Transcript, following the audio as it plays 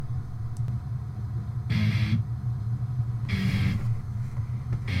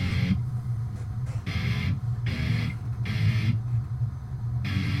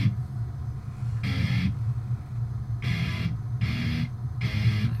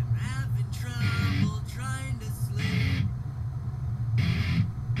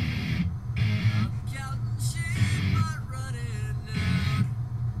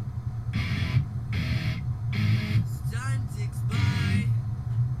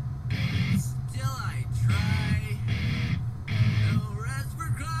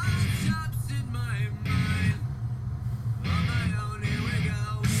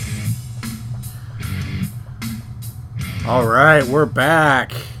All right, we're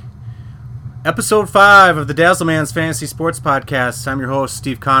back. Episode 5 of the Dazzleman's Fantasy Sports Podcast. I'm your host,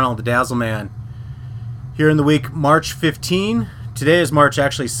 Steve Connell, the Dazzleman. Here in the week, March 15. Today is March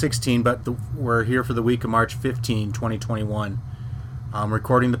actually 16, but we're here for the week of March 15, 2021. I'm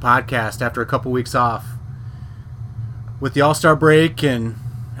recording the podcast after a couple weeks off. With the All-Star break and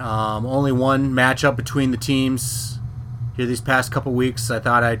only one matchup between the teams here these past couple weeks, I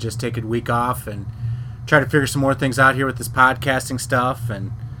thought I'd just take a week off and try to figure some more things out here with this podcasting stuff.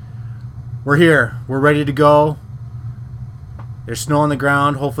 And we're here. We're ready to go. There's snow on the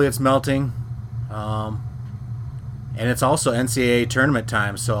ground. Hopefully it's melting. And it's also NCAA tournament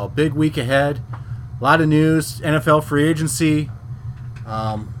time, so a big week ahead. A lot of news, NFL free agency,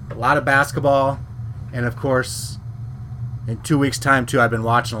 a lot of basketball, and of course, in 2 weeks' time too, I've been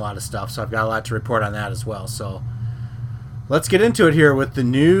watching a lot of stuff, so I've got a lot to report on that as well. So let's get into it here with the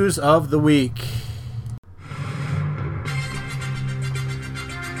news of the week.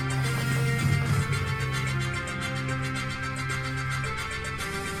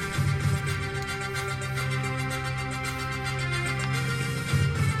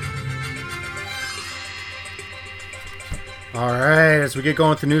 All right, as we get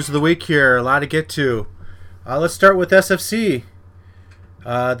going with the news of the week here, a lot to get to. Let's start with SFC.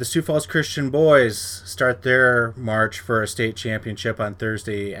 The Sioux Falls Christian boys start their march for a state championship on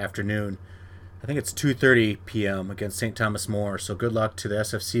Thursday afternoon. I think it's 2:30 p.m. against St. Thomas More. So good luck to the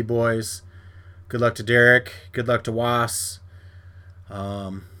SFC boys. Good luck to Derek. Good luck to Was.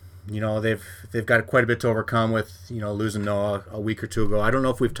 They've got quite a bit to overcome with losing Noah a week or two ago. I don't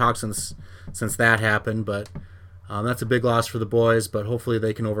know if we've talked since that happened, but that's a big loss for the boys. But hopefully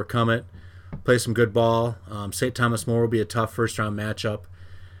they can overcome it. Play some good ball. St. Thomas More will be a tough first-round matchup.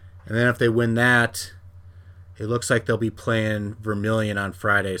 And then if they win that, it looks like they'll be playing Vermilion on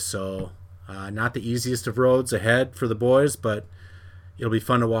Friday. So not the easiest of roads ahead for the boys, but it'll be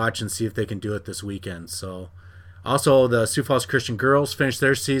fun to watch and see if they can do it this weekend. So also the Sioux Falls Christian girls finished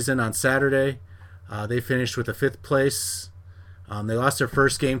their season on Saturday. They finished with a 5th place. They lost their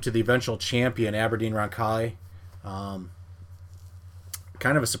first game to the eventual champion, Aberdeen Roncalli. Kind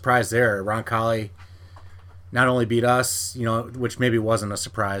of a surprise there. Roncalli not only beat us, which maybe wasn't a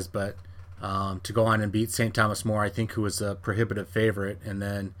surprise, but to go on and beat St. Thomas More, I think, who was a prohibitive favorite, and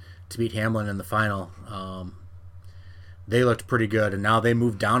then to beat Hamlin in the final. They looked pretty good, and now they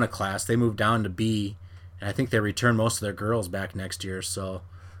moved down a class. They moved down to B, and I think they return most of their girls back next year, so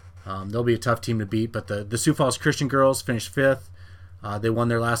they'll be a tough team to beat. But the Sioux Falls Christian girls finished 5th. They won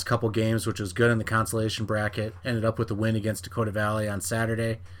their last couple games, which was good in the consolation bracket. Ended up with a win against Dakota Valley on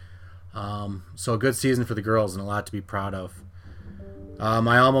Saturday. So a good season for the girls and a lot to be proud of.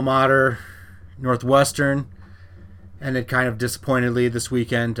 My alma mater, Northwestern, ended kind of disappointedly this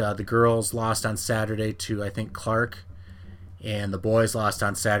weekend. The girls lost on Saturday to, I think, Clark. And the boys lost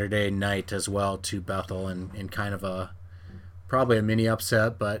on Saturday night as well to Bethel in kind of probably a mini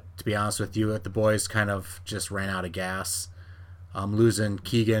upset. But to be honest with you, the boys kind of just ran out of gas. Losing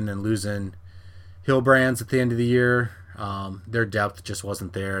Keegan and losing Hillbrands at the end of the year. Their depth just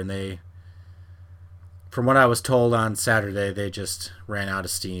wasn't there, and from what I was told on Saturday, they just ran out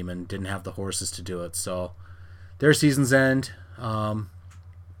of steam and didn't have the horses to do it. So their season's end.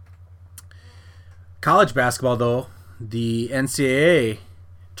 College basketball, though, the NCAA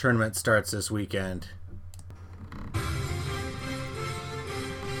tournament starts this weekend.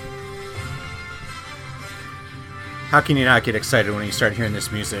 How can you not get excited when you start hearing this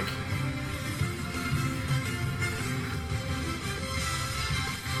music?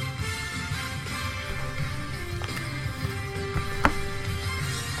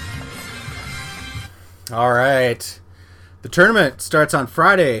 All right. The tournament starts on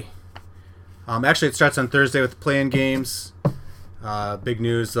Friday. Actually, it starts on Thursday with the play-in games. Big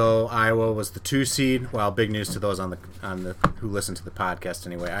news, though. Iowa was the 2 seed. Well, big news to those on the who listen to the podcast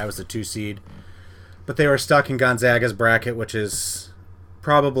anyway. I was the 2 seed. But they were stuck in Gonzaga's bracket, which is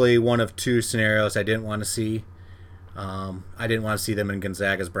probably one of 2 scenarios I didn't want to see. I didn't want to see them in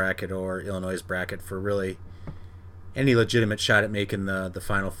Gonzaga's bracket or Illinois' bracket for really any legitimate shot at making the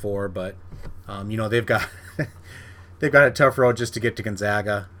Final Four. But they've got they've got a tough road just to get to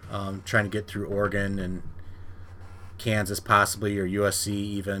Gonzaga, trying to get through Oregon and Kansas possibly, or USC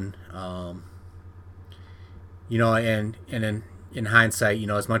even. In hindsight,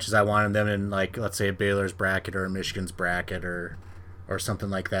 as much as I wanted them in, like, let's say a Baylor's bracket or a Michigan's bracket or something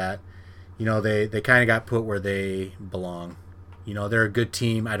like that, they kind of got put where they belong. They're a good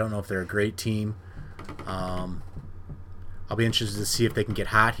team. I don't know if they're a great team. I'll be interested to see if they can get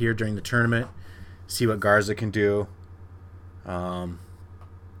hot here during the tournament, see what Garza can do,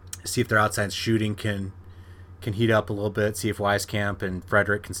 see if their outside shooting can can heat up a little bit. See if Wieskamp and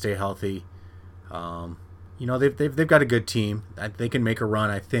Frederick can stay healthy. They've got a good team. They can make a run,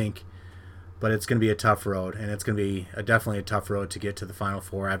 I think, but it's going to be a tough road, and it's going to be definitely a tough road to get to the Final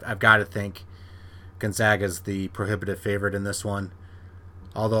Four. I've got to think Gonzaga's the prohibitive favorite in this one.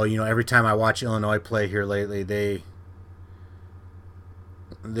 Although, every time I watch Illinois play here lately, they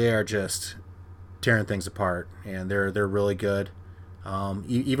are just tearing things apart, and they're really good.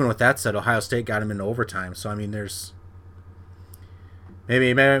 Even with that said, Ohio State got them into overtime. So there's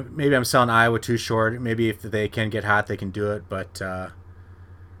maybe I'm selling Iowa too short. Maybe if they can get hot, they can do it. But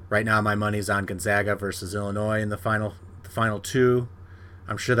right now, my money's on Gonzaga versus Illinois in the final two.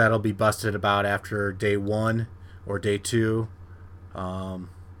 I'm sure that'll be busted about after day 1 or day 2. So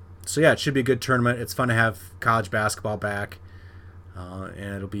yeah, it should be a good tournament. It's fun to have college basketball back,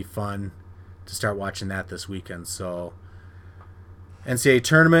 and it'll be fun to start watching that this weekend. So NCAA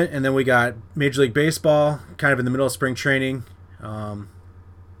tournament, and then we got Major League Baseball kind of in the middle of spring training.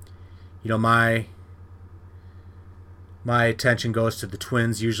 My attention goes to the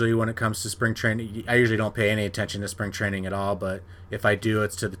Twins usually when it comes to spring training. I usually don't pay any attention to spring training at all, but if I do,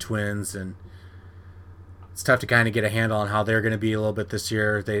 it's to the Twins, and it's tough to kind of get a handle on how they're going to be a little bit this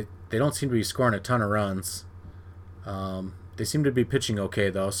year. They don't seem to be scoring a ton of runs. They seem to be pitching okay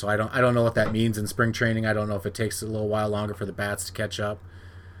though, so I don't know what that means in spring training. I don't know if it takes a little while longer for the bats to catch up,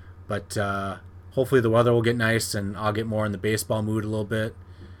 but hopefully the weather will get nice and I'll get more in the baseball mood a little bit.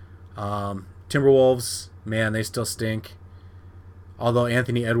 Timberwolves, man, they still stink. Although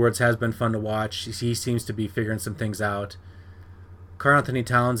Anthony Edwards has been fun to watch, he seems to be figuring some things out. Karl Anthony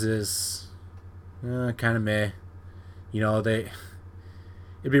Towns is kind of meh.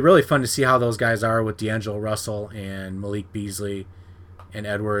 It'd be really fun to see how those guys are with D'Angelo Russell and Malik Beasley and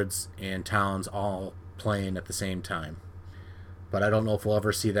Edwards and Towns all playing at the same time. But I don't know if we'll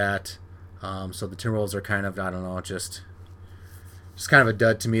ever see that. So the Timberwolves are kind of, I don't know, just kind of a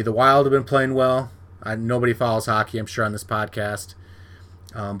dud to me. The Wild have been playing well. Nobody follows hockey, I'm sure, on this podcast.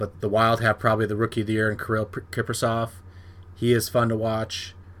 But the Wild have probably the Rookie of the Year in Kirill Kaprizov. He is fun to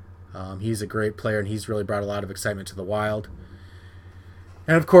watch. He's a great player, and he's really brought a lot of excitement to the Wild.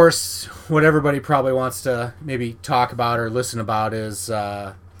 And, of course, what everybody probably wants to maybe talk about or listen about is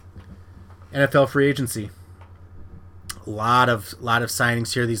NFL free agency. A lot of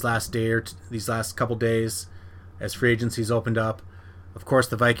signings here these last couple days as free agency's opened up. Of course,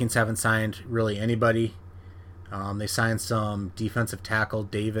 the Vikings haven't signed really anybody. They signed some defensive tackle,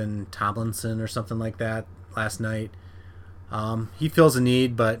 David Tomlinson or something like that, last night. He fills a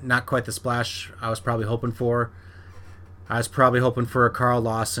need, but not quite the splash I was probably hoping for. I was probably hoping for a Carl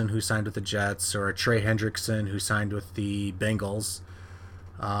Lawson who signed with the Jets, or a Trey Hendrickson who signed with the Bengals.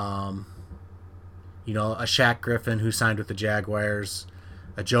 A Shaq Griffin who signed with the Jaguars.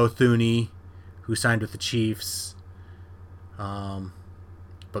 A Joe Thuney who signed with the Chiefs.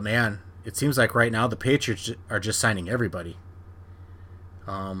 But man, it seems like right now the Patriots are just signing everybody.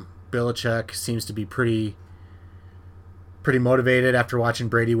 Belichick seems to be pretty motivated after watching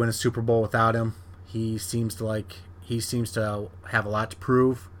Brady win a Super Bowl without him. He seems to have a lot to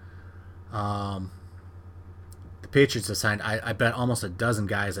prove. The Patriots have signed, I bet, almost a dozen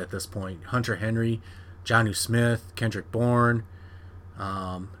guys at this point. Hunter Henry, Jonnu Smith, Kendrick Bourne,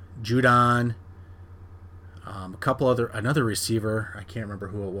 Judon, another receiver. I can't remember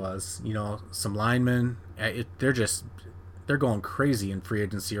who it was. Some linemen. They're going crazy in free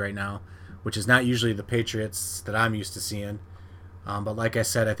agency right now, which is not usually the Patriots that I'm used to seeing. But like I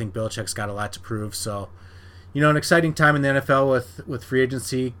said, I think Belichick's got a lot to prove. So, an exciting time in the NFL with free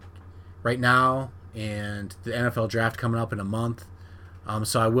agency right now, and the NFL draft coming up in a month.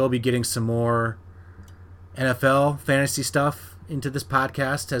 So I will be getting some more NFL fantasy stuff into this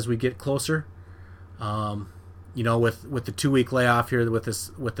podcast as we get closer. With the 2-week layoff here with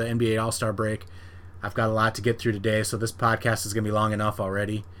the NBA All-Star break, I've got a lot to get through today. So this podcast is going to be long enough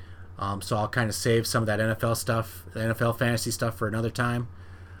already. So I'll kind of save some of that NFL stuff, the NFL fantasy stuff, for another time.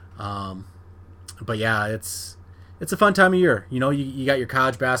 But yeah, it's a fun time of year. You got your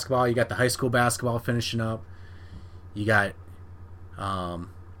college basketball, you got the high school basketball finishing up, you got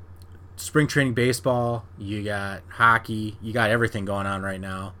spring training baseball, you got hockey, you got everything going on right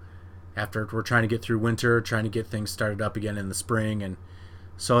now. After we're trying to get through winter, trying to get things started up again in the spring, and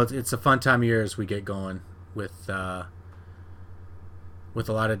so it's a fun time of year as we get going with a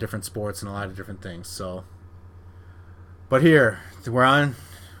lot of different sports and a lot of different things. So, but here we're on.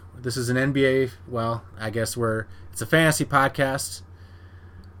 This is an NBA. Well, I guess it's a fantasy podcast.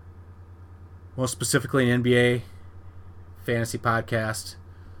 Most specifically, an NBA fantasy podcast.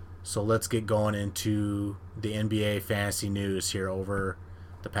 So let's get going into the NBA fantasy news here over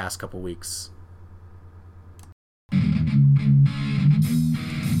the past couple weeks.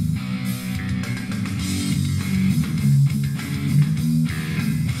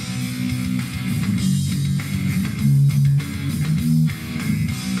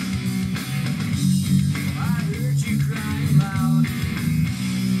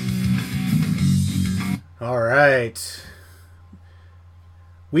 All right.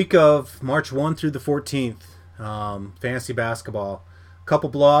 Week of March 1 through the 14th. Fantasy basketball. A couple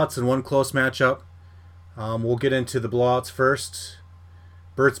blowouts and one close matchup. We'll get into the blowouts first.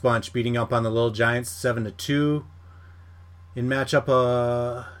 Bert's Bunch beating up on the Little Giants 7-2. In that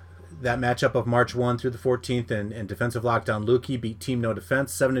matchup of March 1 through the 14th, and defensive lockdown Lukey beat Team No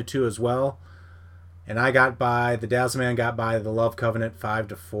Defense 7-2 as well. And the Dazzling got by the Love Covenant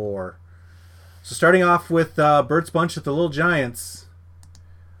 5-4. So starting off with Bert's Bunch at the Little Giants.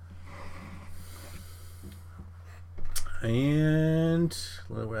 And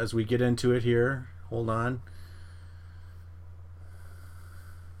as we get into it here, hold on.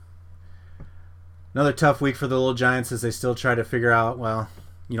 Another tough week for the Little Giants as they still try to figure out,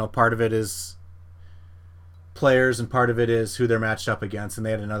 part of it is players and part of it is who they're matched up against. And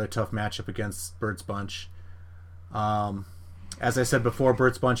they had another tough matchup against Bert's Bunch. As I said before,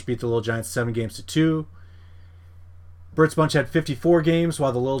 Bert's Bunch beat the Little Giants 7-2. Bert's Bunch had 54 games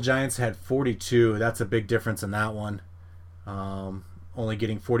while the Little Giants had 42. That's a big difference in that one. Only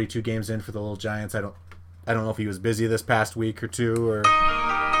getting 42 games in for the Little Giants. I don't know if he was busy this past week or two or...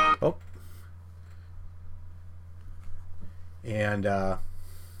 Oh. And,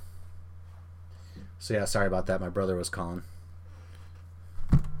 so yeah, sorry about that. My brother was calling.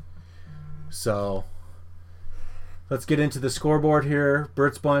 So, let's get into the scoreboard here.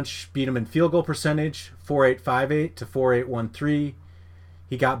 Bert's Bunch beat him in field goal percentage, 4,858 to 4,813.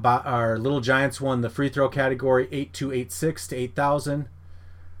 He got our Little Giants won the free throw category, 8,286 to 8,000.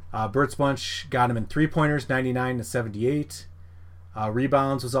 Bert's Bunch got him in three-pointers, 99 to 78.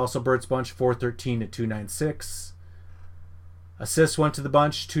 Rebounds was also Bert's Bunch, 413 to 296. Assists went to the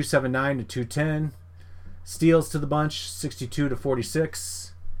bunch, 279 to 210. Steals to the bunch, 62 to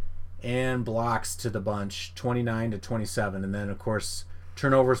 46. And blocks to the bunch, 29 to 27. And then, of course,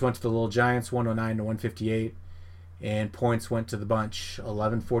 turnovers went to the Little Giants, 109 to 158. And points went to the bunch,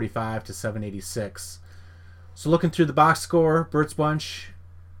 1145 to 786. So looking through the box score, Bert's Bunch.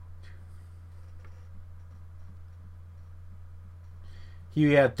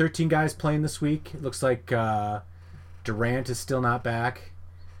 He had 13 guys playing this week. It looks like Durant is still not back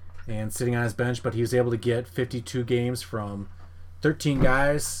and sitting on his bench, but he was able to get 52 games from 13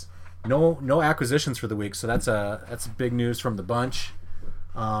 guys. No acquisitions for the week, so that's big news from the bunch.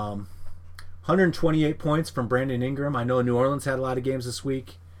 128 points from Brandon Ingram. I know New Orleans had a lot of games this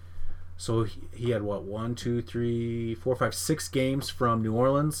week, so he had 6 games from New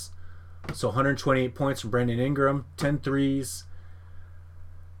Orleans. So 128 points from Brandon Ingram, 10 threes.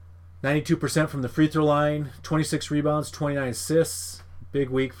 92% from the free throw line, 26 rebounds, 29 assists.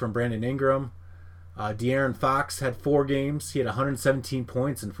 Big week from Brandon Ingram. De'Aaron Fox had 4 games. He had 117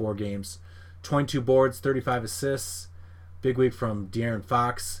 points in 4 games. 22 boards, 35 assists. Big week from De'Aaron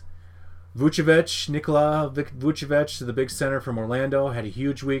Fox. Nikola Vucevic, the big center from Orlando, had a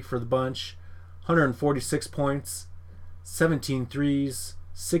huge week for the bunch. 146 points, 17 threes,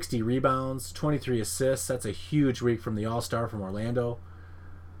 60 rebounds, 23 assists. That's a huge week from the All-Star from Orlando.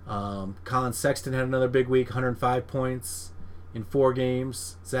 Colin Sexton had another big week, 105 points in 4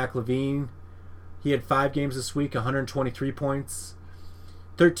 games. Zach LaVine, he had 5 games this week, 123 points,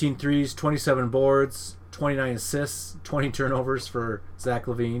 13 threes, 27 boards, 29 assists, 20 turnovers for Zach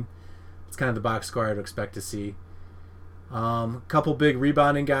LaVine. It's kind of the box score I'd expect to see. Couple big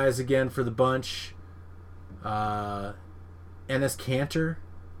rebounding guys again for the bunch. Enes Kanter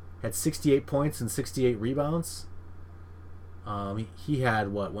had 68 points and 68 rebounds. He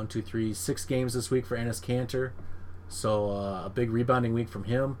had 6 games this week for Enes Kanter, so a big rebounding week from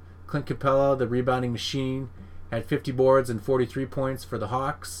him. Clint Capella, the rebounding machine, had 50 boards and 43 points for the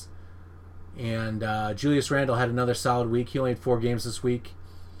Hawks. And Julius Randle had another solid week. He only had 4 games this week,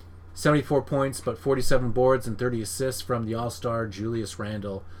 74 points but 47 boards and 30 assists from the All-Star Julius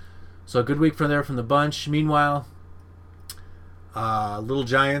Randle. So a good week from the bunch. Meanwhile, Little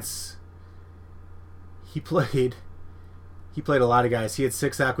Giants, he played a lot of guys. He had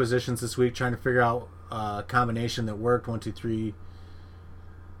 6 acquisitions this week, trying to figure out a combination that worked.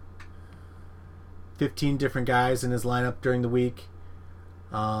 15 different guys in his lineup during the week.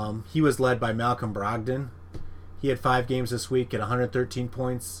 He was led by Malcolm Brogdon. He had 5 games this week at 113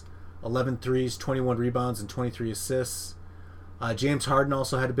 points, 11 threes, 21 rebounds, and 23 assists. James Harden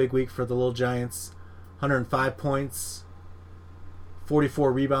also had a big week for the Little Giants. 105 points,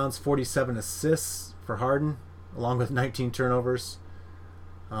 44 rebounds, 47 assists for Harden, along with 19 turnovers.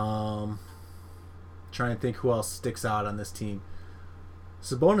 Trying to think who else sticks out on this team.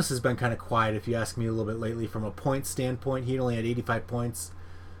 Sabonis has been kind of quiet, if you ask me, a little bit lately. From a point standpoint, he only had 85 points,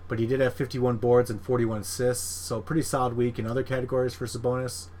 but he did have 51 boards and 41 assists, so pretty solid week in other categories for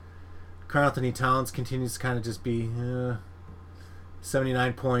Sabonis. Karl Anthony Towns continues to kind of just be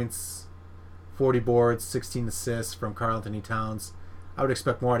 79 points, 40 boards, 16 assists from Karl Anthony Towns. I would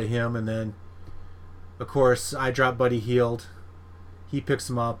expect more out of him. And then, of course, I dropped Buddy Hield. He picks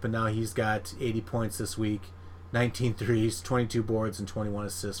him up, and now he's got 80 points this week, 19 threes, 22 boards, and 21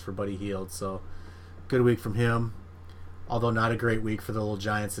 assists for Buddy Hield. So, good week from him. Although not a great week for the little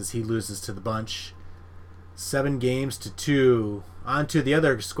Giants as he loses to the bunch. 7-2. On to the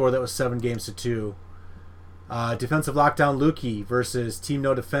other score that was 7-2. Defensive lockdown Lukey versus Team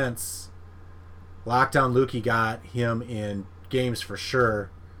No Defense. Lockdown Lukey got him in games for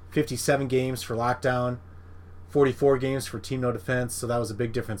sure. 57 games for lockdown, 44 games for Team No Defense, so that was a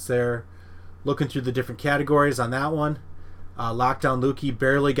big difference there. Looking through the different categories on that one, lockdown Lukey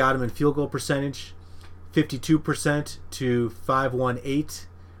barely got him in field goal percentage, 52% to 518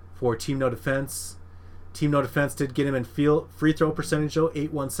 for Team No Defense. Team No Defense did get him in free throw percentage though,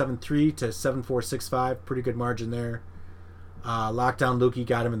 8173 to 7465, pretty good margin there. Lockdown Lukey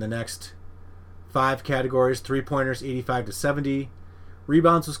got him in the next 5 categories, 3-pointers 85 to 70.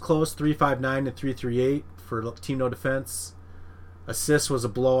 Rebounds was close, 359 to 338 for Team No Defense. Assists was a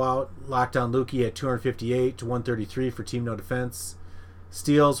blowout. Lockdown Lukey had 258 to 133 for Team No Defense.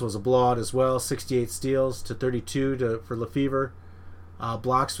 Steals was a blowout as well, 68 steals to 32 for Lefevre.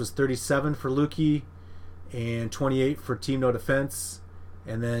 Blocks was 37 for Lukey and 28 for Team No Defense.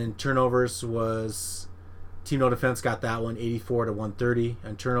 And then turnovers was Team No Defense got that one, 84 to 130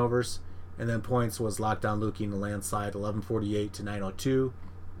 on turnovers. And then points was Lockdown Lukey in the landslide, 1148 to 902.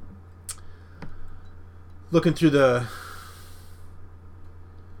 Looking through the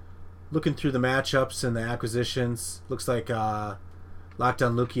matchups and the acquisitions, looks like Lockdown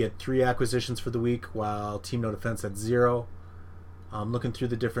Lukey had 3 acquisitions for the week, while Team No Defense had 0. Looking through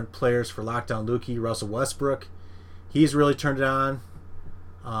the different players for Lockdown Lukey, Russell Westbrook, he's really turned it on.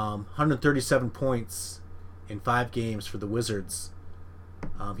 137 points in 5 games for the Wizards.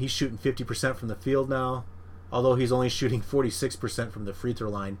 He's shooting 50% from the field now, although he's only shooting 46% from the free throw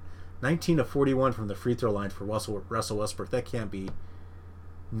line. 19 of 41 from the free throw line for Russell Westbrook. That can't be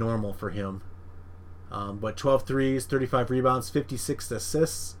normal for him. But 12 threes, 35 rebounds, 56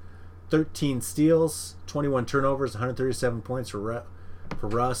 assists, 13 steals, 21 turnovers, 137 points for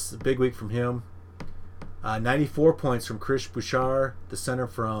Russ. A big week from him. 94 points from Chris Bouchard, the center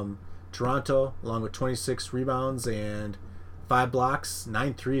from Toronto, along with 26 rebounds and 5 blocks,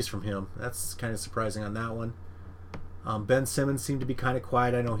 9 threes from him. That's kind of surprising on that one. Ben Simmons seemed to be kind of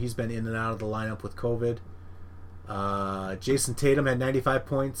quiet. I know he's been in and out of the lineup with COVID. Jason Tatum had 95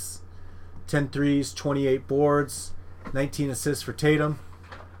 points, 10 threes, 28 boards, 19 assists for Tatum.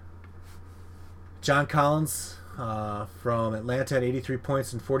 John Collins from Atlanta had 83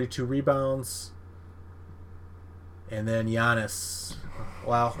 points and 42 rebounds. And then Giannis.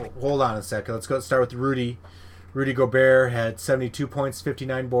 Well, hold on a second. Let's go start with Rudy. Rudy Gobert had 72 points,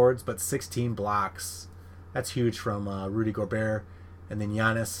 59 boards, but 16 blocks. That's huge from Rudy Gobert. And then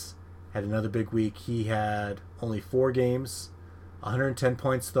Giannis had another big week. He had only 4 games, 110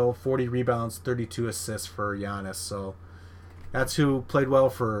 points though, 40 rebounds, 32 assists for Giannis. So that's who played well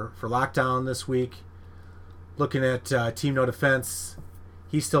for Lockdown this week. Looking at Team No Defense,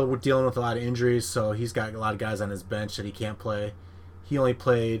 he's still dealing with a lot of injuries, so he's got a lot of guys on his bench that he can't play. He only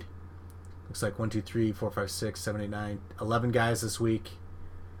played, looks like 1, 2, 3, 4, 5, 6, 7, 8, 9, 11 guys this week.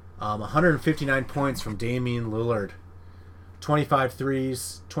 159 points from Damian Lillard. 25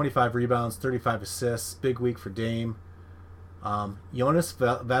 threes, 25 rebounds, 35 assists. Big week for Dame. Jonas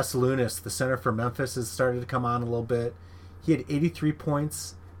Vasalunas, the center for Memphis, has started to come on a little bit. He had 83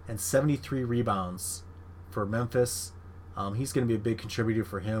 points and 73 rebounds for Memphis. He's going to be a big contributor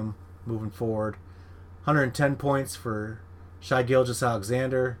for him moving forward. 110 points for Shai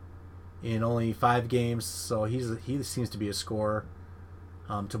Gilgeous-Alexander in only 5 games, so he seems to be a scorer.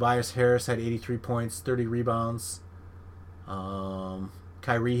 Tobias Harris had 83 points, 30 rebounds.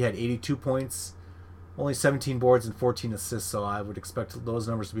 Kyrie had 82 points, only 17 boards and 14 assists, so I would expect those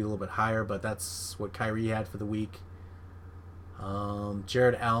numbers to be a little bit higher, but that's what Kyrie had for the week.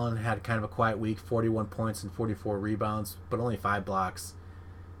 Jared Allen had kind of a quiet week, 41 points and 44 rebounds, but only 5 blocks.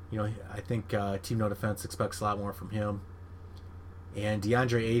 I think Team No Defense expects a lot more from him. And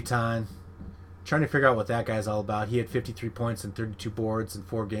DeAndre Ayton, trying to figure out what that guy's all about. He had 53 points and 32 boards in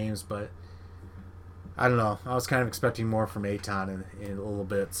 4 games, but I don't know. I was kind of expecting more from Ayton in a little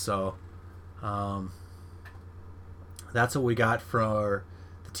bit. So that's what we got for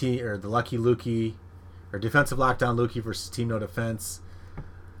the Lucky Lukey, or Defensive Lockdown Lukey versus Team No Defense.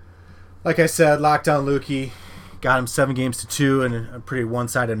 Like I said, Lockdown Lukey got him 7-2 in a pretty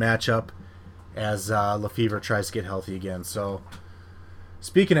one-sided matchup as Lefevre tries to get healthy again. So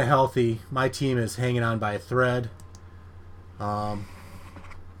Speaking of healthy, my team is hanging on by a thread. Um,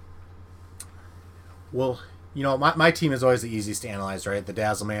 well, my team is always the easiest to analyze, right? The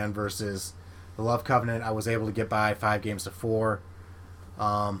Dazzleman versus the Love Covenant. I was able to get by 5-4.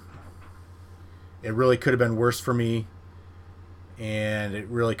 It really could have been worse for me, and it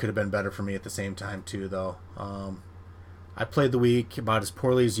really could have been better for me at the same time too, though. I played the week about as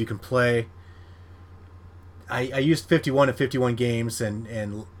poorly as you can play. I used 51 in 51 games,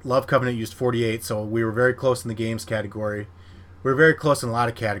 and Love Covenant used 48, so we were very close in the games category. We were very close in a lot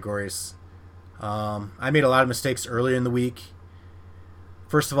of categories. I made a lot of mistakes earlier in the week.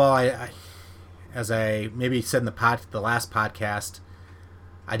 First of all, as I maybe said in the last podcast,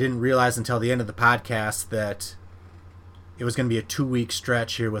 I didn't realize until the end of the podcast that it was going to be a 2-week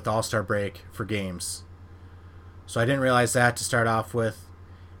stretch here with All-Star break for games. So I didn't realize that to start off with.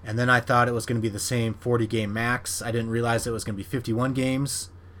 And then I thought it was going to be the same 40-game max. I didn't realize it was going to be 51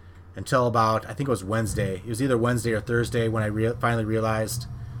 games until about, I think it was Wednesday. It was either Wednesday or Thursday when I finally realized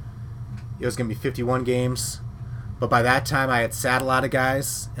it was going to be 51 games. But by that time, I had sat a lot of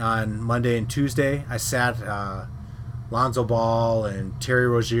guys on Monday and Tuesday. I sat Lonzo Ball and Terry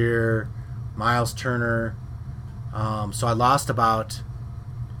Rozier, Miles Turner. So I lost about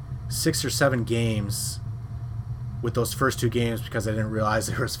 6 or 7 games with those first 2 games because I didn't realize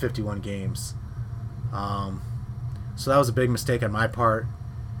there was 51 games. So that was a big mistake on my part.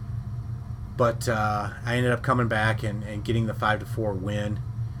 But I ended up coming back and getting the 5-4 win.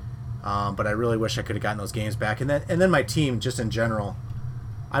 But I really wish I could have gotten those games back. And then my team, just in general,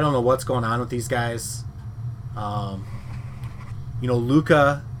 I don't know what's going on with these guys.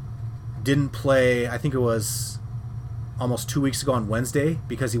 Luka didn't play, I think it was almost 2 weeks ago on Wednesday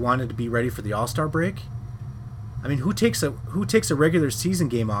because he wanted to be ready for the All-Star break. I mean, who takes a regular season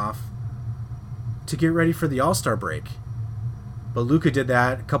game off to get ready for the All-Star break? But Luka did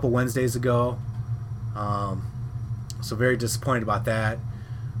that a couple Wednesdays ago. So very disappointed about that.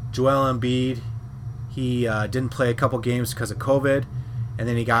 Joel Embiid, he didn't play a couple games because of COVID, and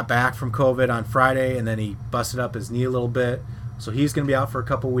then he got back from COVID on Friday, and then he busted up his knee a little bit. So he's going to be out for a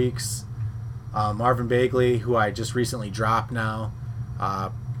couple weeks. Marvin Bagley, who I just recently dropped now,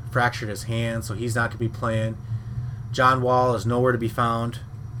 fractured his hand, so he's not going to be playing. John Wall is nowhere to be found.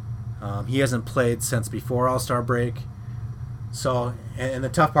 He hasn't played since before All-Star break. So, and the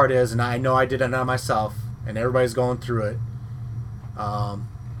tough part is, and I know I did it on myself, and everybody's going through it,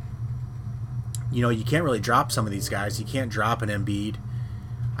 you can't really drop some of these guys. You can't drop an Embiid.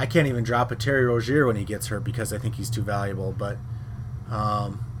 I can't even drop a Terry Rozier when he gets hurt because I think he's too valuable. But,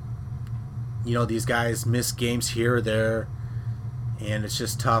 these guys miss games here or there, and it's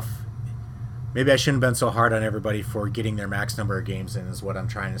just tough. Maybe I shouldn't have been so hard on everybody for getting their max number of games in is what I'm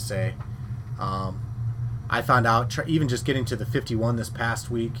trying to say. I found out even just getting to the 51 this past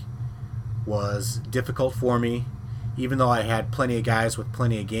week was difficult for me, even though I had plenty of guys with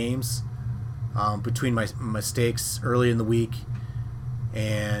plenty of games. Between my mistakes early in the week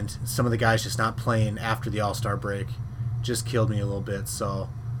and some of the guys just not playing after the All-Star break just killed me a little bit. So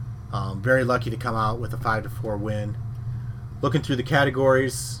very lucky to come out with a 5-4 win. Looking through the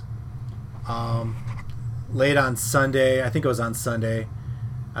categories, late on Sunday, I think it was on Sunday,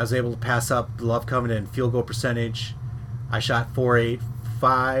 I was able to pass up the Love Covenant in field goal percentage. I shot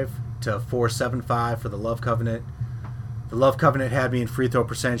 .485 to .475 for the Love Covenant. The Love Covenant had me in free throw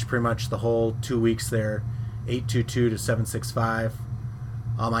percentage pretty much the whole 2 weeks there, .822 to .765.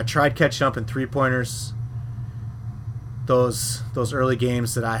 I tried catching up in three-pointers. Those early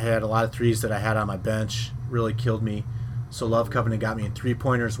games that I had, a lot of threes that I had on my bench really killed me. So Love Covenant got me in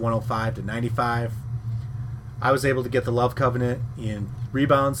three-pointers, 105 to 95. I was able to get the Love Covenant in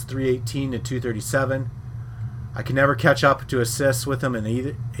rebounds, 318 to 237. I could never catch up to assists with him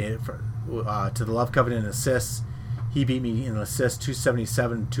to the Love Covenant in assists. He beat me in assists,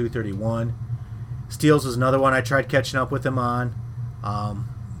 277 to 231. Steals was another one I tried catching up with him on.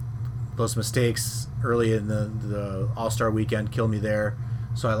 Those mistakes early in the All-Star weekend killed me there.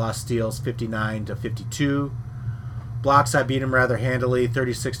 So I lost steals 59 to 52. Blocks, I beat him rather handily,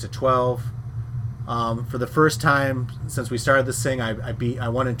 36 to 12. For the first time since we started this thing, I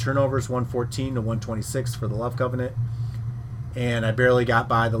won in turnovers, 114 to 126 for the Love Covenant. And I barely got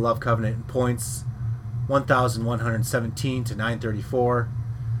by the Love Covenant in points, 1,117 to 934.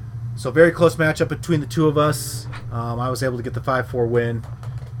 So very close matchup between the two of us. I was able to get the 5-4 win.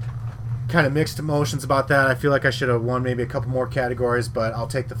 Kind of mixed emotions about that. I feel like I should have won maybe a couple more categories, but I'll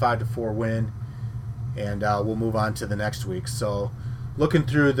take the 5-4 win, and we'll move on to the next week. So looking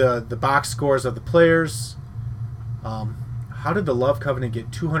through the box scores of the players, how did the Love Covenant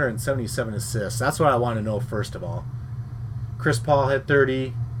get 277 assists? That's what I want to know first of all. Chris Paul had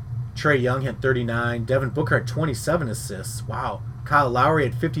 30. Trae Young had 39. Devin Booker had 27 assists. Wow. Kyle Lowry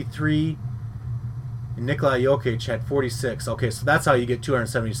had 53. And Nikola Jokic had 46. Okay, so that's how you get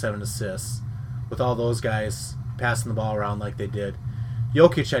 277 assists with all those guys passing the ball around like they did.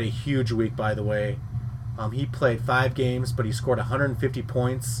 Jokic had a huge week, by the way. He played 5 games, but he scored 150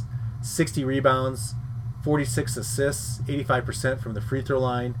 points, 60 rebounds, 46 assists, 85% from the free throw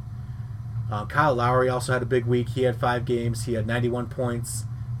line. Kyle Lowry also had a big week. He had 5 games. He had 91 points,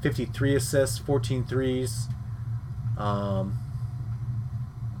 53 assists, 14 threes. LeBron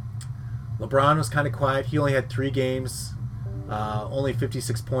was kind of quiet. He only had 3 games, only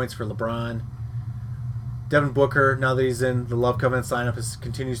 56 points for LeBron. Devin Booker, now that he's in the Love Covenants lineup,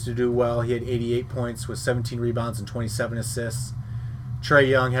 continues to do well. He had 88 points with 17 rebounds and 27 assists. Trae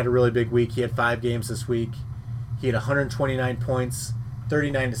Young had a really big week. He had 5 games this week. He had 129 points,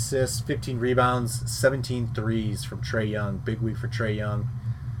 39 assists, 15 rebounds, 17 threes from Trae Young. Big week for Trae Young.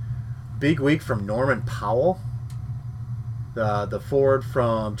 Big week from Norman Powell, the forward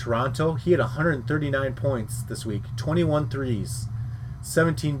from Toronto. He had 139 points this week, 21 threes,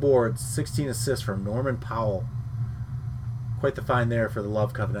 17 boards, 16 assists from Norman Powell. Quite the find there for the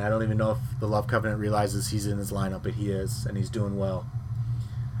Love Covenant. I don't even know if the Love Covenant realizes he's in his lineup, but he is, and he's doing well.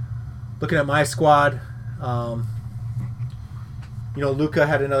 Looking at my squad, Luka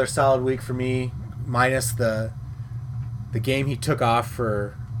had another solid week for me, minus the game he took off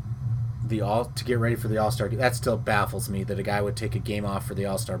for to get ready for the All-Star game. That still baffles me that a guy would take a game off for the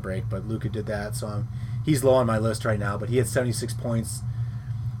All-Star break, but Luka did that, so he's low on my list right now, but he had 76 points,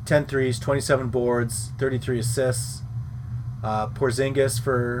 10 threes, 27 boards, 33 assists. Porzingis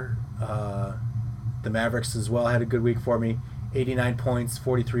for the Mavericks as well had a good week for me. 89 points,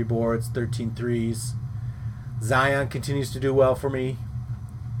 43 boards, 13 threes. Zion continues to do well for me.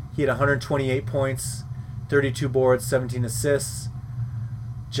 He had 128 points, 32 boards, 17 assists.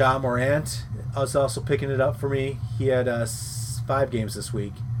 Ja Morant was also picking it up for me. He had 5 games this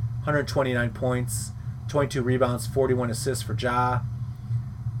week. 129 points, 22 rebounds, 41 assists for Ja.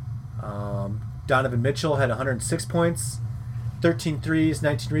 Donovan Mitchell had 106 points, 13 threes,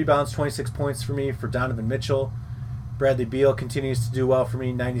 19 rebounds, 26 points for me for Donovan Mitchell. Bradley Beal continues to do well for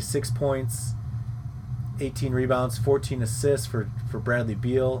me, 96 points, 18 rebounds, 14 assists for Bradley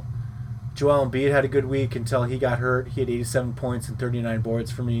Beal. Joel Embiid had a good week until he got hurt. He had 87 points and 39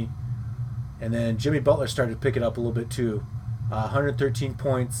 boards for me. And then Jimmy Butler started to pick it up a little bit too. 113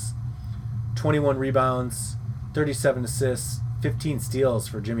 points, 21 rebounds, 37 assists, 15 steals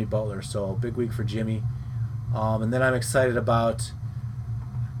for Jimmy Butler. So big week for Jimmy. And then I'm excited about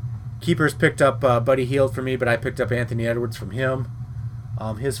keepers. Picked up Buddy Hield for me, but I picked up Anthony Edwards from him.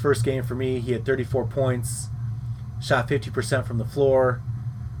 His first game for me, he had 34 points, shot 50% from the floor,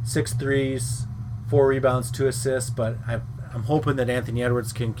 6 threes, 4 rebounds, 2 assists, but I'm hoping that Anthony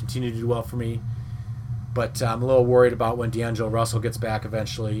Edwards can continue to do well for me. But I'm a little worried about when D'Angelo Russell gets back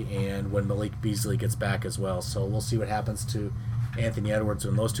eventually and when Malik Beasley gets back as well. So we'll see what happens to Anthony Edwards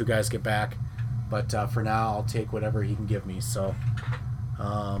when those 2 guys get back. But for now, I'll take whatever he can give me. So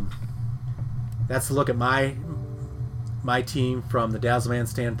that's a look at my team from the Dazzleman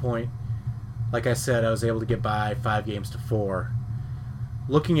standpoint. Like I said, I was able to get by 5 games to 4.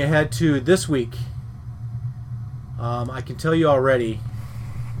 Looking ahead to this week, I can tell you already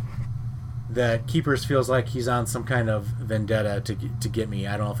that Keepers feels like he's on some kind of vendetta to get me.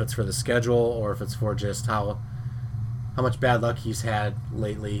 I don't know if it's for the schedule or if it's for just how much bad luck he's had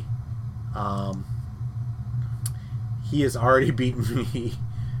lately. He has already beaten me.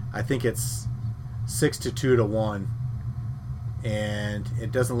 I think it's 6-2 to 1, and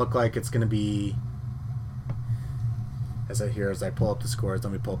it doesn't look like it's going to be. As I pull up the scores,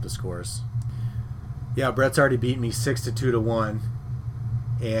 let me pull up the scores. Yeah, Brett's already beaten me 6-2 to 1,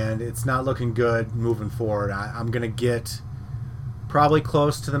 and it's not looking good moving forward. I'm going to get probably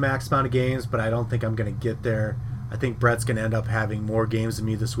close to the max amount of games, but I don't think I'm going to get there. I think Brett's going to end up having more games than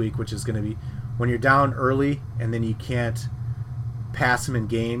me this week, which is going to be when you're down early and then you can't pass him in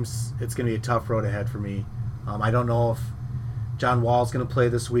games. It's going to be a tough road ahead for me. I don't know if John Wall's going to play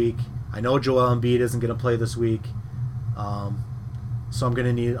this week. I know Joel Embiid isn't going to play this week. So I'm going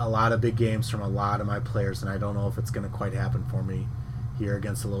to need a lot of big games from a lot of my players, and I don't know if it's going to quite happen for me here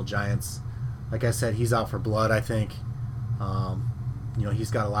against the Little Giants. Like I said, he's out for blood, I think.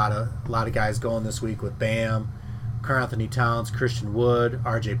 He's got a lot of guys going this week with Bam, Karl Anthony Towns, Christian Wood,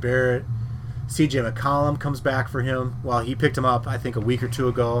 RJ Barrett. CJ McCollum comes back for him. Well, he picked him up, I think, a week or 2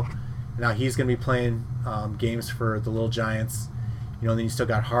 ago. Now he's going to be playing games for the Little Giants. Then you still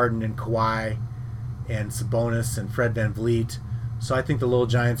got Harden and Kawhi and Sabonis and Fred VanVleet. So I think the Little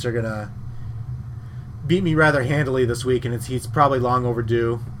Giants are going to beat me rather handily this week, and he's probably long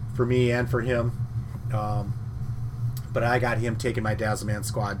overdue for me and for him. But I got him taking my Dazzleman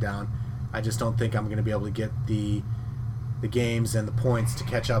squad down. I just don't think I'm going to be able to get the games and the points to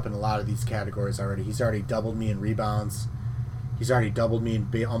catch up in a lot of these categories already. He's already doubled me in rebounds. He's already doubled me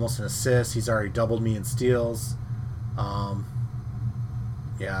in almost an assist. He's already doubled me in steals.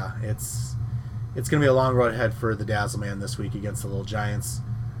 Yeah, it's going to be a long road ahead for the Dazzleman this week against the Little Giants.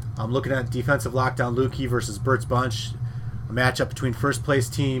 I'm looking at defensive lockdown Lukey versus Bert's Bunch, a matchup between first place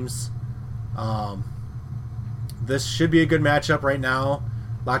teams. This should be a good matchup right now.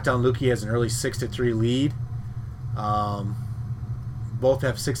 Lockdown Lukey has an early 6-3 lead. Both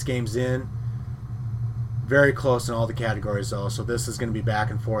have 6 games in. Very close in all the categories though, so this is going to be back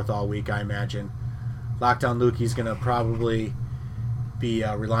and forth all week, I imagine. Lockdown Lukey's going to probably be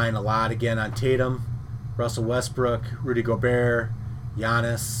relying a lot again on Tatum, Russell Westbrook, Rudy Gobert,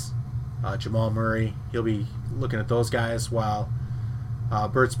 Giannis, Jamal Murray. He'll be looking at those guys, while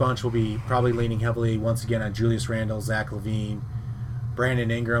Bert's Bunch will be probably leaning heavily once again on Julius Randle, Zach LaVine, Brandon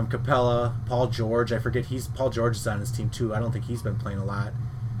Ingram, Capella, Paul George. I forget Paul George is on his team too. I don't think he's been playing a lot.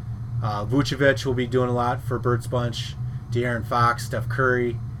 Vucevic will be doing a lot for Bert's Bunch. De'Aaron Fox, Steph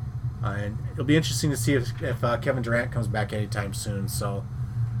Curry. And it'll be interesting to see if Kevin Durant comes back anytime soon. So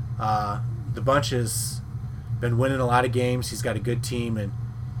the Bunch has been winning a lot of games. He's got a good team, and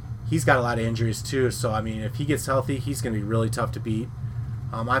he's got a lot of injuries too. So I mean, if he gets healthy, he's going to be really tough to beat.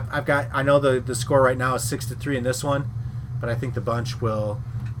 I know the score right now is 6-3 in this one, but I think the Bunch will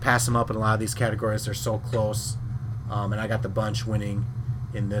pass him up in a lot of these categories. They're so close, and I got the Bunch winning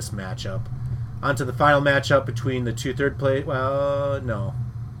in this matchup. On to the final matchup between the two third place. Well, no.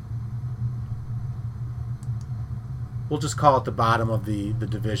 We'll just call it the bottom of the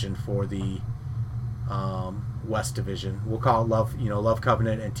division for the West Division. We'll call it Love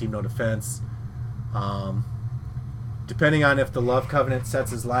Covenant and Team No Defense. Depending on if the Love Covenant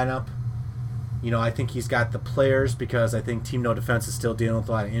sets his lineup, I think he's got the players, because I think Team No Defense is still dealing with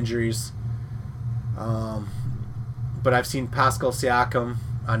a lot of injuries. But I've seen Pascal Siakam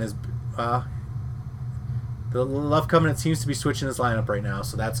on his... the Love Covenant seems to be switching his lineup right now,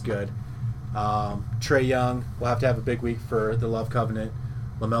 so that's good. Trae Young will have to have a big week for the Love Covenant.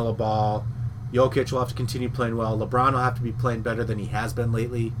 LaMelo Ball. Jokic will have to continue playing well. LeBron will have to be playing better than he has been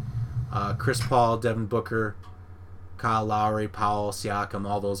lately. Chris Paul, Devin Booker, Kyle Lowry, Powell, Siakam,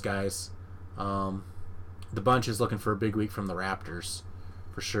 all those guys. The Bunch is looking for a big week from the Raptors,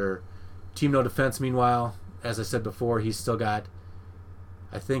 for sure. Team No Defense, meanwhile, as I said before, he's still got...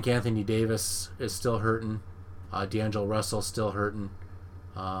 I think Anthony Davis is still hurting. D'Angelo Russell's still hurting.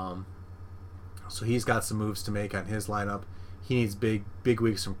 So he's got some moves to make on his lineup. He needs big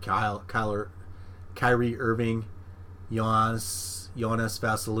weeks from Kyrie Irving, Jonas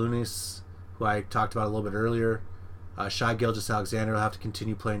Vassiliounis, who I talked about a little bit earlier. Shai Gilgeous-Alexander will have to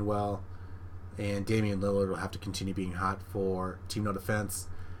continue playing well. And Damian Lillard will have to continue being hot for Team No Defense.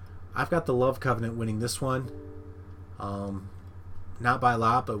 I've got the Love Covenant winning this one. Not by a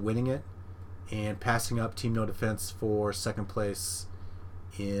lot, but winning it. And passing up Team No Defense for second place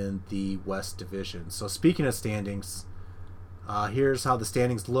in the West Division. So speaking of standings, here's how the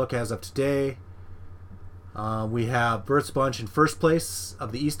standings look as of today. We have Bert's Bunch in first place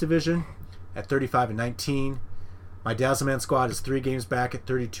of the East Division at 35-19. My Dazzleman squad is 3 games back at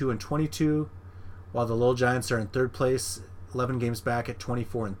 32-22, while the Little Giants are in third place, 11 games back at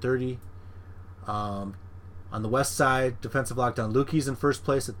 24-30. On the west side, defensive lockdown Lukey's in first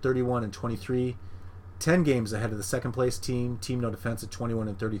place at 31-23. 10 games ahead of the second place team, Team No Defense at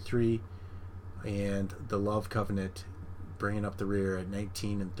 21-33, and the Love Covenant bringing up the rear at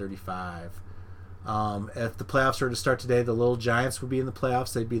 19-35. If the playoffs were to start today, the Little Giants would be in the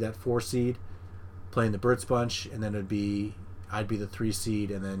playoffs. They'd be that 4 seed playing the Bert's Bunch, and then I'd be the 3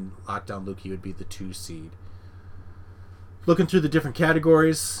 seed, and then Lockdown Lukey would be the 2 seed. Looking through the different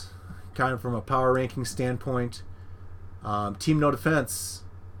categories, kind of from a power ranking standpoint, Team No Defense,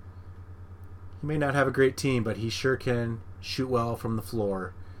 he may not have a great team, but he sure can shoot well from the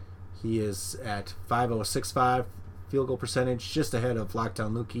floor. He is at 5.065 field goal percentage, just ahead of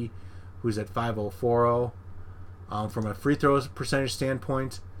Lockdown Lukey, who's at 5.040. From a free throws percentage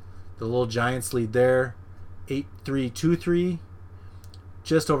standpoint, the Little Giants lead there, 8.323,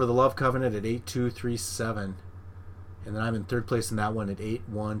 just over the Love Covenant at 8.237. And then I'm in third place in that one at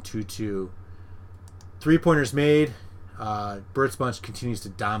 8.122. 3-pointers made. Bert's Bunch continues to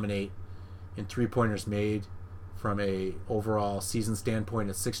dominate in 3-pointers made from a overall season standpoint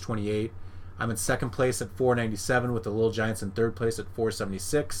at 628. I'm in second place at 497 with the Little Giants in third place at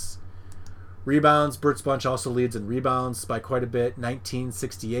 476. Rebounds, Bert's Bunch also leads in rebounds by quite a bit,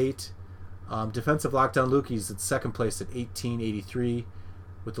 1968. Defensive lockdown Lukey's at second place at 1883,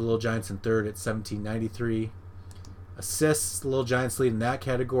 with the Little Giants in third at 1793. Assists, the Little Giants lead in that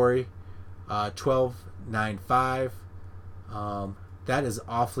category, 1295. That is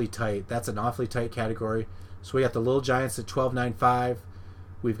awfully tight. That's an awfully tight category. So we got the Little Giants at 1295.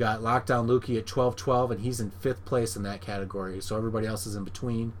 We've got Lockdown Lukey at 1212, and he's in fifth place in that category. So everybody else is in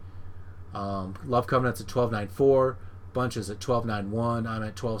between. Love Covenant's at 1294. Bunch is at 1291. I'm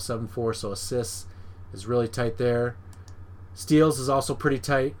at 1274. So assists is really tight there. Steals is also pretty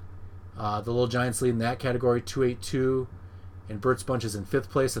tight. The Little Giants lead in that category, 282. And Bert's Bunch is in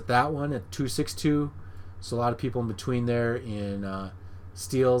fifth place at that one at 262. So a lot of people in between there in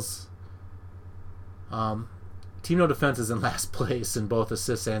steals. Team No Defense is in last place in both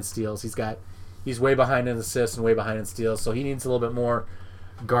assists and steals. He's way behind in assists and way behind in steals, so he needs a little bit more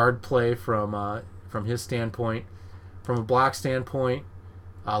guard play from his standpoint. From a block standpoint,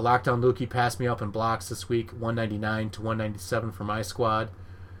 Lockdown Lukey passed me up in blocks this week, 199 to 197 for my squad.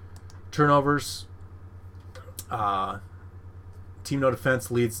 Turnovers, Team No Defense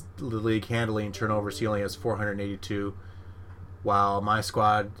leads the league handily in turnovers. He only has 482, while my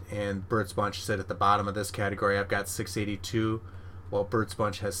squad and Bert's Bunch sit at the bottom of this category. I've got 682, while Bert's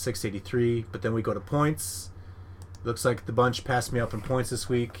Bunch has 683. But then we go to points. Looks like the Bunch passed me up in points this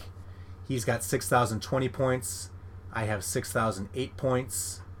week. He's got 6,020 points. I have 6,008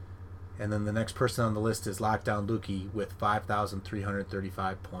 points. And then the next person on the list is Lockdown Lukey with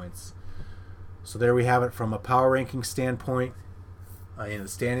 5,335 points. So there we have it from a power ranking standpoint, in a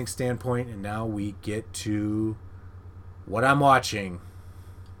standing standpoint, and now we get to what I'm watching.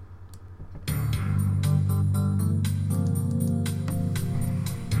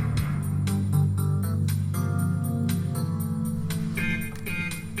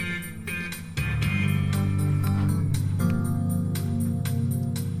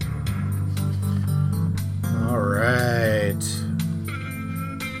 All right.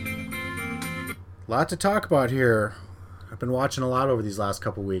 A lot to talk about here. I've been watching a lot over these last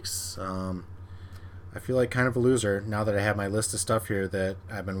couple weeks. I feel like kind of a loser now that I have my list of stuff here that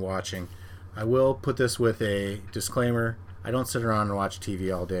I've been watching. I will put this with a disclaimer. I don't sit around and watch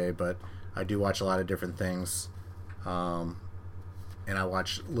TV all day, but I do watch a lot of different things. And I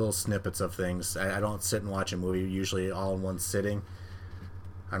watch little snippets of things. I don't sit and watch a movie usually all in one sitting.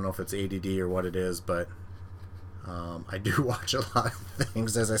 I don't know if it's ADD or what it is, but I do watch a lot of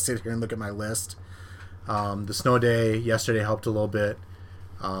things as I sit here and look at my list. The snow day yesterday helped a little bit.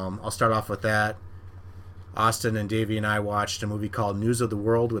 I'll start off with that. Austin and Davey and I watched a movie called News of the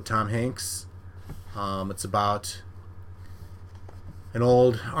World with Tom Hanks. It's about an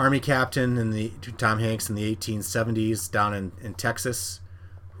old army captain Tom Hanks in the 1870s down in Texas,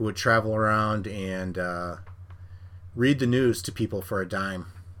 who would travel around and read the news to people for a dime.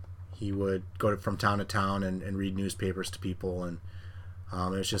 He would go from town to town and read newspapers to people, and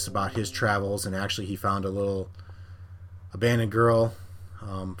it was just about his travels. And actually he found a little abandoned girl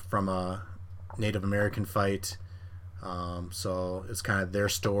from a Native American fight. So it's kind of their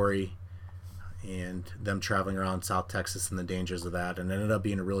story and them traveling around South Texas and the dangers of that, and it ended up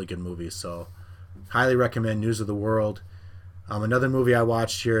being a really good movie. So highly recommend News of the World. Another movie I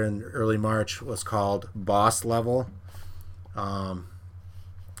watched here in early March was called Boss Level.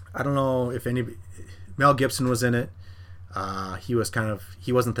 I don't know if Mel Gibson was in it. He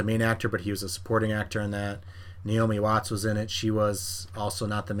wasn't the main actor, but he was a supporting actor in that. Naomi Watts was in it. She was also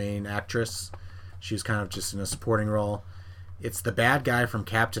not the main actress. She was kind of just in a supporting role. It's the bad guy from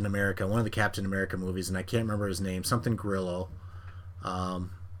Captain America, one of the Captain America movies, and I can't remember his name. Something Grillo. The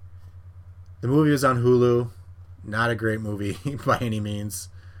movie was on Hulu. Not a great movie by any means.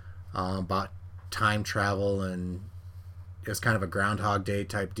 About time travel, and it was kind of a Groundhog Day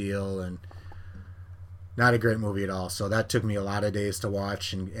type deal, and not a great movie at all. So that took me a lot of days to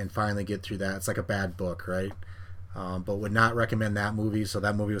watch and finally get through that. It's like a bad book, right? But would not recommend that movie. So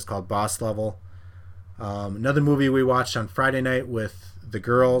that movie was called Boss Level. Another movie we watched on Friday night with the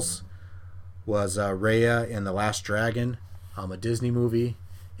girls was Raya and the Last Dragon, a Disney movie.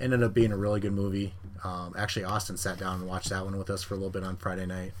 Ended up being a really good movie. Actually, Austin sat down and watched that one with us for a little bit on Friday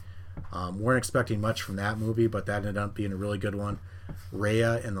night. Weren't expecting much from that movie, but that ended up being a really good one.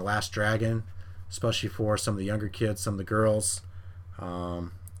 Raya and the Last Dragon, especially for some of the younger kids, some of the girls.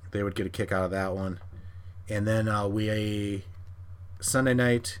 They would get a kick out of that one. And then Sunday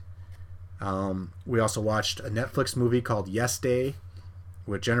night, we also watched a Netflix movie called Yes Day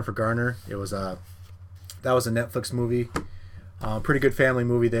with Jennifer Garner. That was a Netflix movie. Pretty good family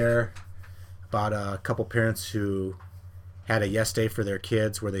movie there about a couple parents who had a yes day for their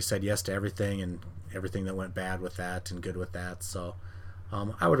kids where they said yes to everything and everything that went bad with that and good with that. So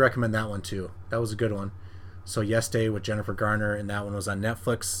I would recommend that one too. That was a good one. So Yes Day with Jennifer Garner, and that one was on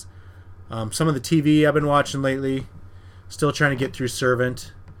Netflix. Some of the TV I've been watching lately, still trying to get through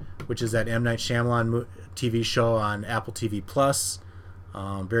Servant, which is that M. Night Shyamalan TV show on Apple TV Plus.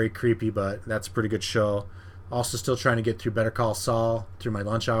 Very creepy, but that's a pretty good show. Also still trying to get through Better Call Saul through my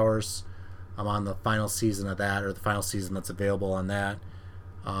lunch hours. I'm on the final season of that, or the final season that's available on that.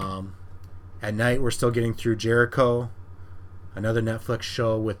 At night, we're still getting through Jericho, another Netflix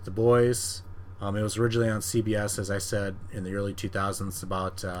show with the boys. It was originally on CBS, as I said, in the early 2000s,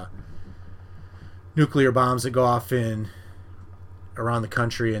 about nuclear bombs that go off around the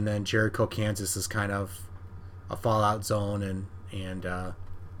country, and then Jericho, Kansas is kind of a fallout zone and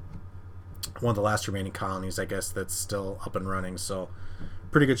one of the last remaining colonies, I guess, that's still up and running. So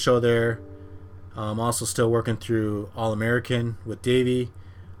pretty good show there. Also still working through All American with Davey.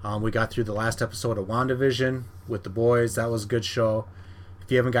 We got through the last episode of WandaVision with the boys. That was a good show.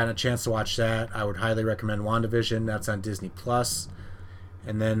 If you haven't gotten a chance to watch that, I would highly recommend WandaVision. That's on Disney Plus.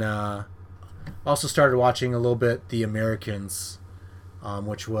 And then also started watching a little bit The Americans,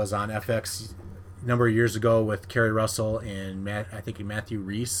 which was on FX a number of years ago with Kerry Russell and I think Matthew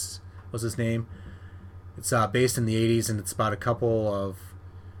Rhys was his name. It's based in the 80s, and it's about a couple of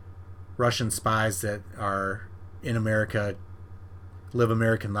Russian spies that are in America, live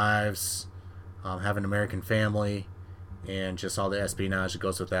American lives, have an American family, and just all the espionage that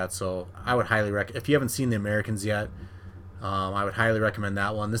goes with that. So I would highly recommend, if you haven't seen The Americans yet, I would highly recommend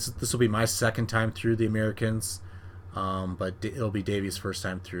that one. This will be my second time through The Americans, but it'll be Davey's first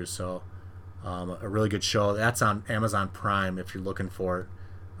time through. So a really good show. That's on Amazon Prime if you're looking for it.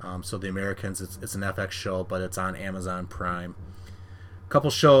 So The Americans, it's an FX show, but it's on Amazon Prime. A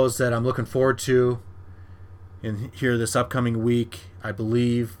couple shows that I'm looking forward to in here this upcoming week. I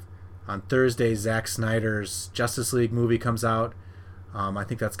believe on Thursday, Zack Snyder's Justice League movie comes out. I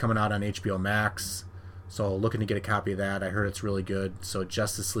think that's coming out on HBO Max. So looking to get a copy of that. I heard it's really good. So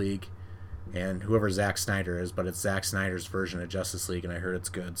Justice League, and whoever Zack Snyder is, but it's Zack Snyder's version of Justice League, and I heard it's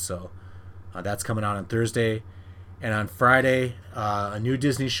good. So that's coming out on Thursday. And on Friday, a new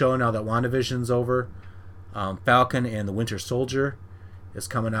Disney show now that WandaVision's over, Falcon and the Winter Soldier, is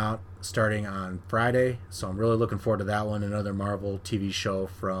coming out starting on Friday. So I'm really looking forward to that one, another Marvel TV show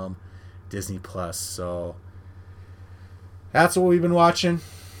from Disney Plus. So that's what we've been watching.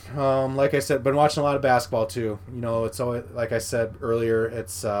 Like I said, been watching a lot of basketball too. You know, it's always, like I said earlier,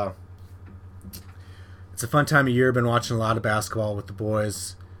 it's a fun time of year. Been watching a lot of basketball with the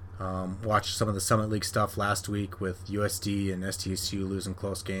boys. Watched some of the Summit League stuff last week with USD and STSU losing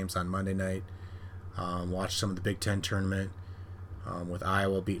close games on Monday night. Watched some of the Big Ten tournament with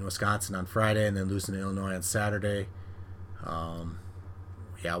Iowa beating Wisconsin on Friday and then losing to Illinois on Saturday.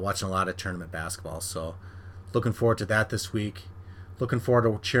 Watching a lot of tournament basketball. So looking forward to that this week. Looking forward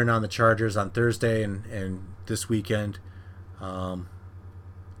to cheering on the Chargers on Thursday and this weekend.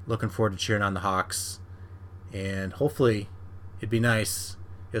 Looking forward to cheering on the Hawks. And hopefully it'd be nice.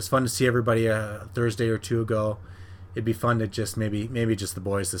 It was fun to see everybody a Thursday or two ago. It'd be fun to just maybe just the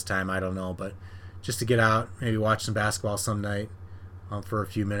boys this time. I don't know, but just to get out, maybe watch some basketball some night for a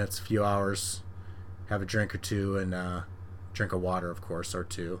few minutes, a few hours, have a drink or two, and drink of water, of course, or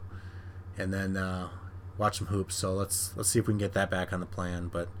two, and then watch some hoops. So let's see if we can get that back on the plan.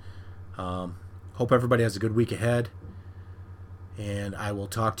 But hope everybody has a good week ahead, and I will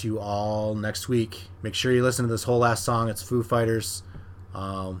talk to you all next week. Make sure you listen to this whole last song. It's Foo Fighters.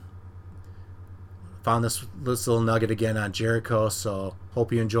 Found this little nugget again on Jericho, so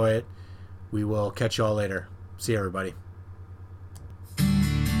hope you enjoy it. We will catch you all later. See you, everybody.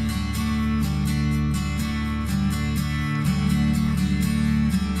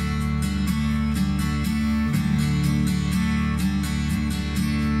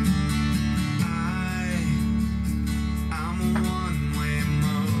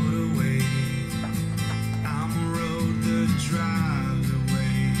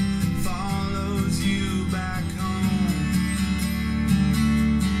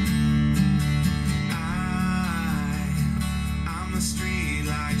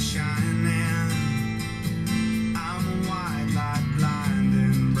 Shine